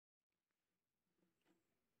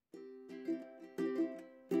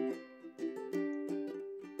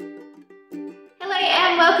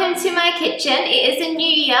welcome to my kitchen. It is a new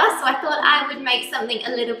year, so I thought I would make something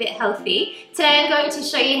a little bit healthy. Today I'm going to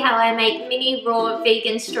show you how I make mini raw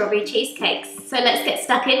vegan strawberry cheesecakes. So let's get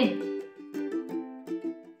stuck in.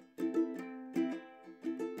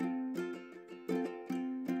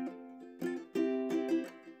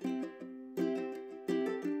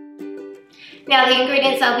 Now the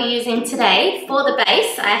ingredients I'll be using today, for the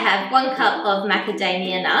base I have 1 cup of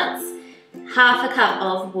macadamia nuts, half a cup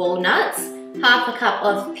of walnuts, half a cup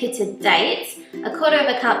of pitted dates,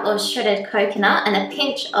 1/4 cup of shredded coconut and a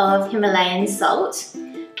pinch of Himalayan salt.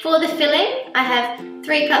 For the filling I have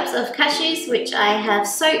 3 cups of cashews which I have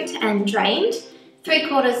soaked and drained,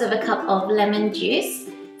 3/4 cup of lemon juice,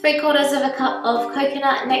 3/4 cup of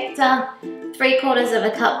coconut nectar, 3/4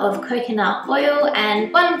 cup of coconut oil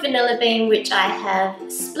and 1 vanilla bean which I have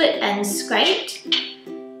split and scraped.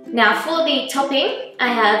 Now for the topping, I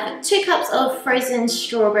have 2 cups of frozen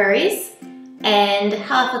strawberries and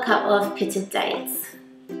half a cup of pitted dates.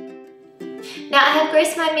 Now I have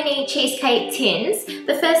greased my mini cheesecake tins.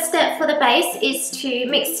 The first step for the base is to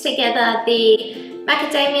mix together the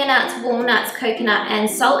macadamia nuts, walnuts, coconut and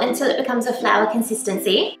salt until it becomes a flour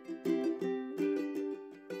consistency.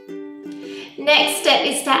 Next step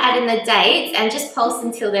is to add in the dates and just pulse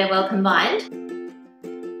until they're well combined.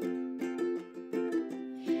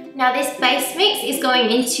 Now this base mix is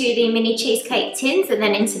going into the mini cheesecake tins and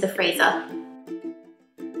then into the freezer.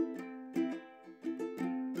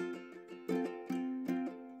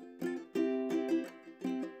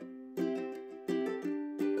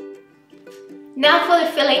 Now for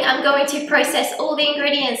the filling, I'm going to process all the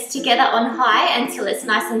ingredients together on high until it's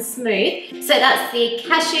nice and smooth. So that's the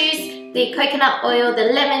cashews, the coconut oil, the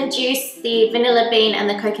lemon juice, the vanilla bean and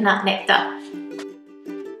the coconut nectar.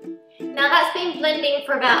 Now that's been blending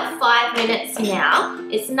for about 5 minutes now.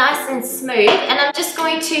 It's nice and smooth and I'm just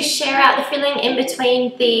going to share out the filling in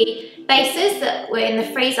between the bases that were in the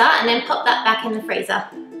freezer and then pop that back in the freezer.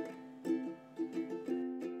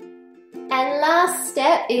 And last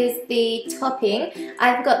step is the topping.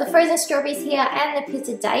 I've got the frozen strawberries here and the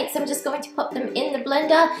pitted dates. I'm just going to pop them in the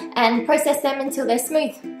blender and process them until they're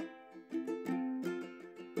smooth.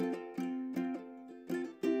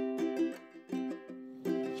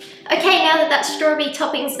 Okay, now that strawberry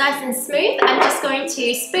topping's nice and smooth, I'm just going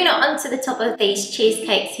to spoon it onto the top of these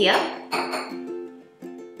cheesecakes here.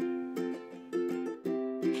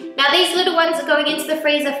 Now these little ones are going into the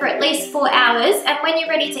freezer for at least 4 hours, and when you're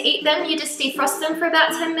ready to eat them, you just defrost them for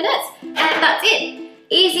about 10 minutes, and that's it.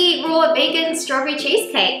 Easy, raw, vegan strawberry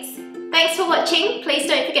cheesecakes. Thanks for watching. Please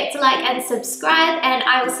don't forget to like and subscribe, and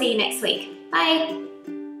I will see you next week. Bye.